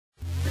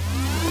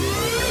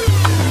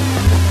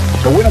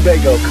The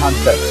Winnebago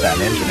Concepts and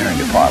Engineering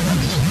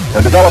Departments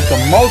have developed a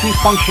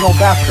multifunctional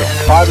bathroom.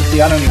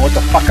 Privacy, I don't know what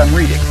the fuck I'm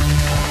reading.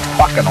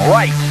 Fucking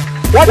right.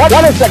 What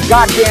does the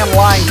goddamn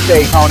line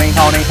say, Tony?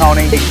 Tony.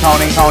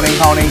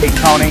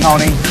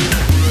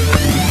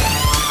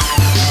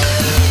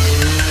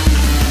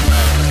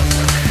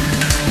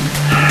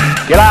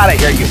 Get out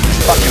of here, you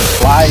fucking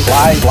fly.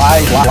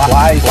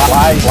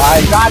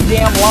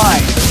 Goddamn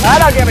line. I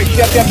don't give a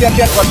shit.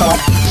 What the...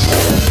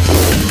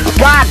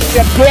 God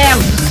damn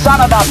son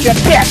of a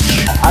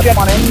bitch! I don't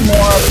want any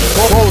more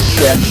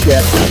bullshit.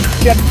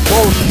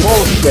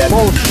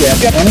 Bullshit.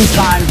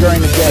 Anytime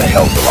during the day. The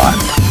hell's the line?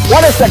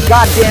 What does the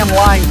goddamn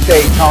line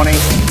say, Tony?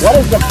 What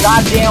is the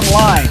goddamn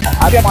line?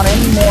 I don't want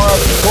any more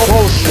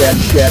bullshit.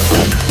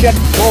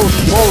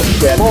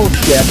 Bullshit.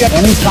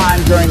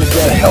 Anytime during the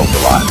day. The hell's the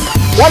line?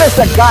 What does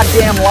the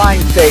goddamn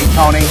line say,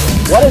 Tony?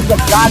 What is the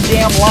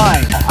goddamn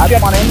line? I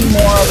don't want any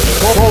more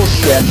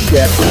bullshit.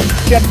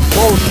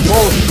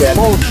 Bullshit.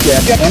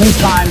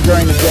 Anytime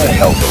during the day. The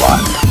hell's the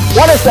line?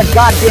 What does the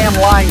goddamn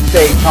line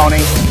say,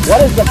 Tony?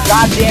 What is the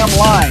goddamn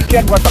line?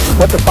 Shit, what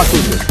the fuck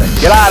is this thing?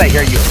 Get out of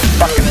here, you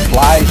fucking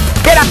flies.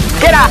 Get out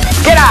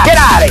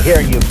of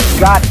here, you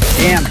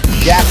goddamn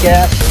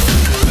jackass.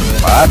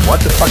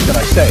 What the fuck did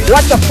I say?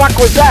 What the fuck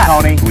was that,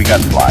 Tony? We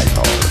got flies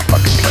all over the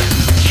fucking place.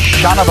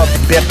 Son of a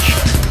bitch.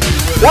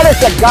 What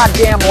does the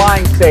goddamn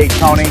line say,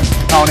 Tony?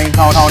 Tony.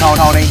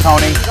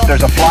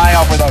 There's a fly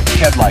over the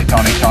headlight,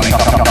 Tony. Son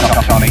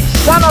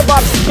of a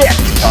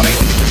bitch. Tony,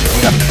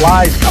 we got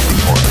flies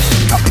coming for us.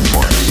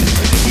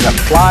 We got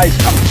flies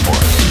coming for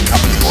us.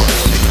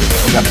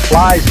 We got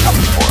flies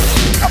coming for us.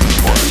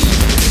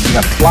 We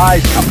got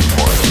flies coming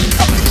for us.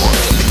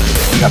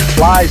 We got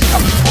flies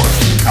coming for us.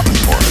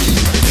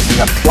 We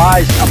got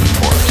flies coming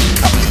for us.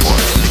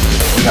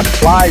 We got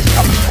flies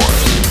coming for us.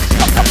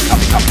 Come.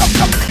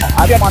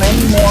 I don't want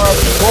any more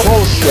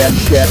bullshit.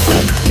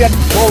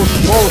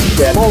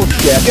 Bullshit.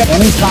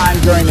 Anytime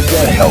during the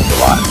day. The hell's the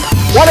line?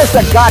 What does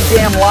the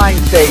goddamn line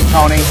say,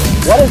 Tony?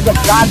 What is the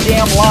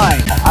goddamn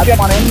line? I don't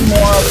want any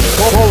more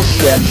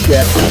bullshit.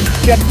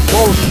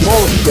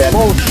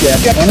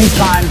 Bullshit.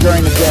 Anytime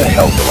during the day. The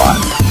hell's the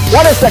line?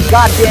 What does the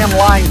goddamn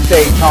line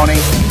say, Tony?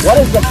 What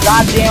is the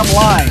goddamn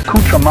line?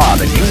 Accoutrement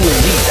that you will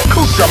need.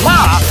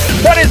 Accoutrement?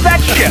 What is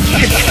that shit?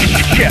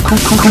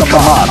 Accoutrement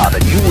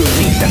that you will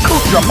need.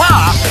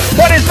 Accoutrement?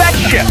 What is that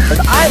shit?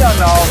 I don't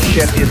know.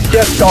 Shit is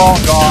just all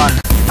gone.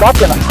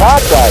 Fucking hot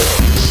right.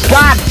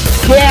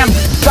 Goddamn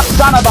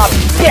son of a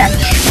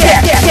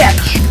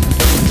bitch.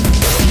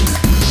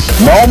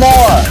 No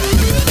more.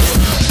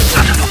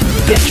 Son of a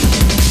bitch.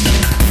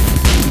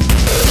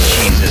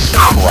 Jesus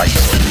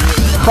Christ.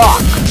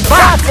 Fuck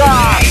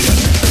off!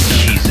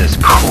 Jesus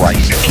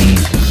Christ.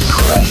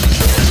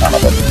 Son of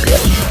a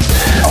bitch.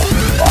 Oh,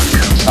 fuck.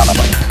 Son of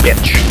a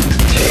bitch.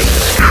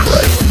 Jesus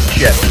Christ.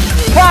 Shit.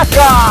 Fuck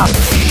off!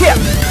 Shit!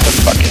 The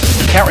fuck is...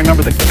 Can't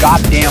remember the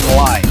goddamn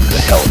line. The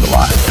hell's the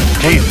line?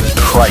 Jesus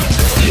Christ.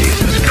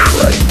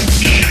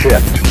 Shit.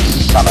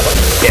 Son of a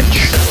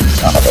bitch.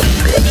 Son of a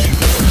bitch.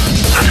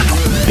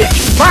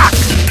 Fuck!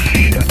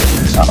 Shit.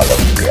 Son of a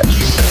bitch.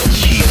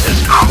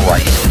 Jesus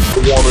Christ.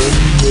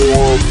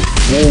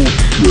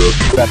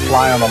 Bullshit. That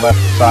fly on the left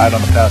side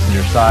on the passenger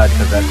side,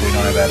 because we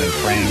don't have that in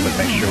frame, but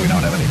make sure we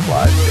don't have any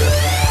flies here.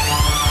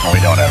 No, we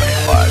don't have any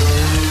flies.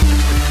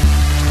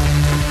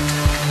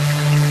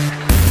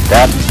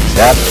 That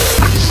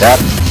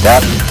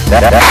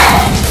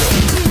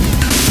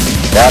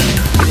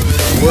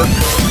work.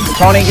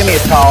 Tony, give me a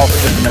towel for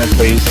just a minute,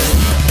 please.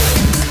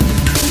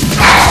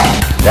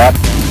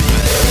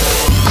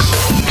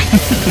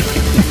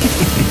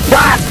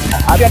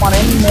 I don't want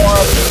any more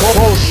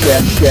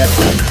bullshit.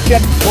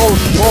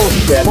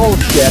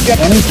 Bullshit.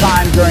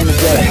 Anytime during the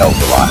day. The hell's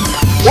the line?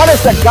 What does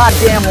the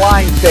goddamn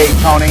line say,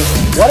 Tony?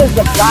 What is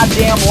the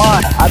goddamn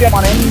line? I don't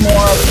want any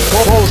more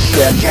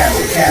bullshit.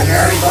 Can't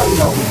everybody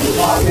know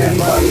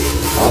anybody?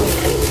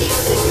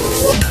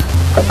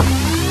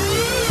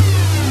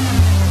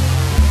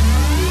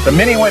 The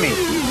Mini Winnie,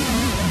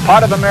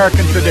 part of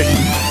American tradition,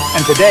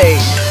 and today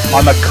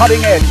on the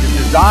cutting edge of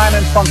design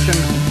and function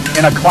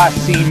in a Class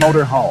C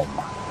motor home.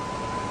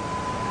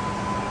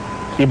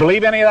 You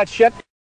believe any of that shit?